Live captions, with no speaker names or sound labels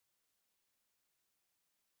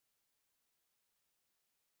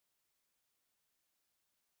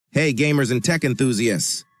Hey gamers and tech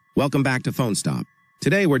enthusiasts, welcome back to Phone Stop.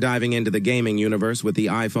 Today we're diving into the gaming universe with the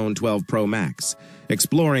iPhone 12 Pro Max,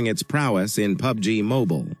 exploring its prowess in PUBG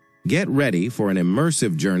Mobile. Get ready for an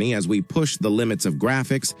immersive journey as we push the limits of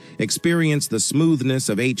graphics, experience the smoothness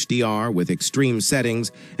of HDR with extreme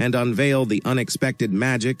settings, and unveil the unexpected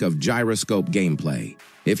magic of Gyroscope gameplay.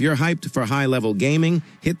 If you're hyped for high-level gaming,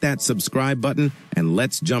 hit that subscribe button and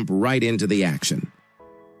let's jump right into the action.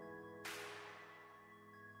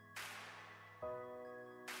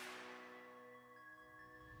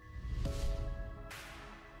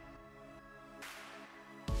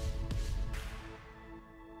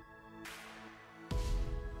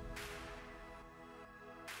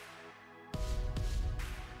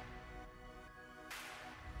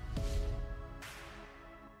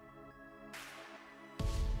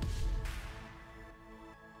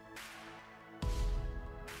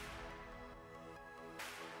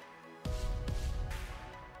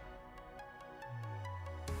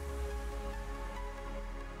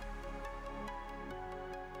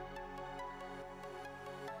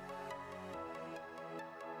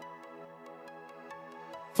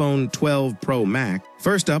 iPhone 12 Pro Max.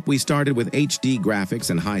 First up, we started with HD graphics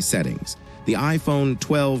and high settings. The iPhone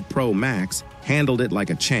 12 Pro Max handled it like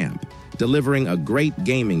a champ, delivering a great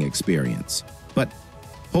gaming experience. But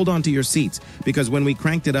hold on to your seats, because when we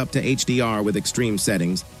cranked it up to HDR with extreme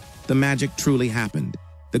settings, the magic truly happened.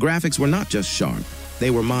 The graphics were not just sharp, they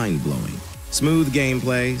were mind-blowing. Smooth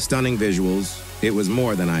gameplay, stunning visuals, it was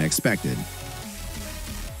more than I expected.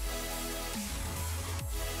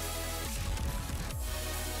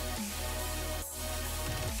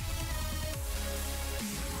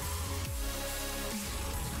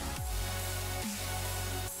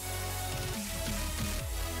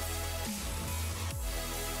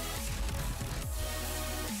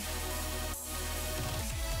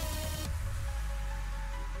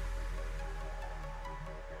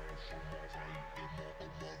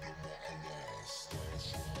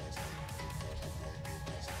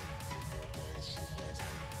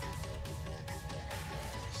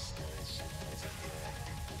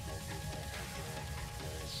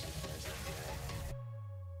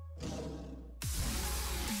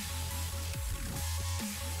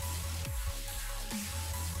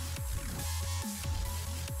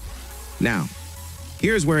 Now,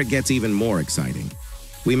 here's where it gets even more exciting.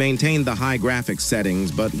 We maintained the high graphics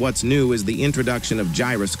settings, but what's new is the introduction of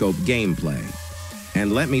Gyroscope gameplay.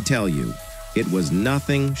 And let me tell you, it was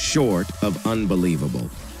nothing short of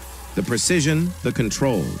unbelievable. The precision, the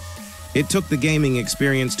control. It took the gaming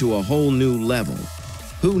experience to a whole new level.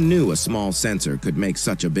 Who knew a small sensor could make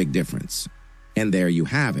such a big difference? And there you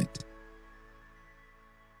have it.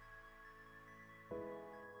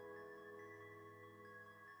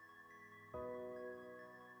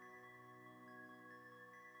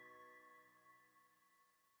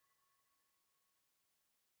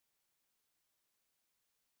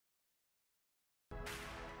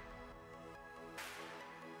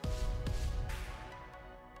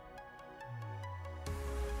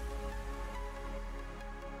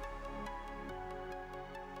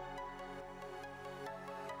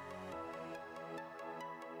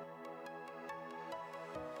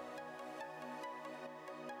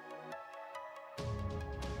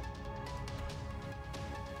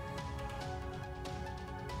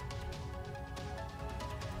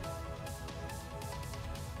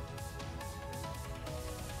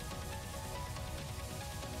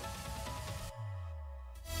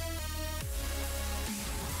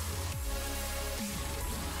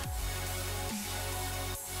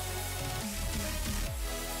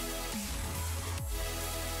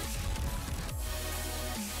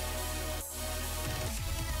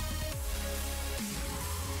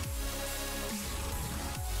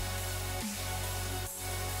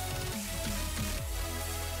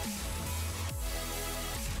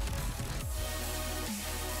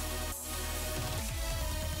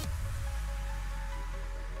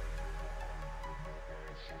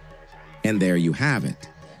 And there you have it,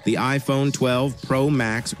 the iPhone 12 Pro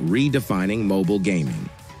Max redefining mobile gaming.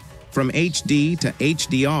 From HD to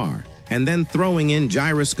HDR, and then throwing in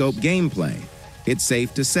Gyroscope gameplay. It's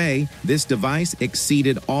safe to say this device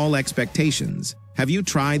exceeded all expectations. Have you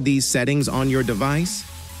tried these settings on your device?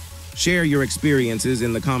 Share your experiences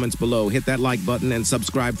in the comments below, hit that like button, and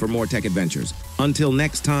subscribe for more tech adventures. Until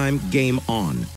next time, game on.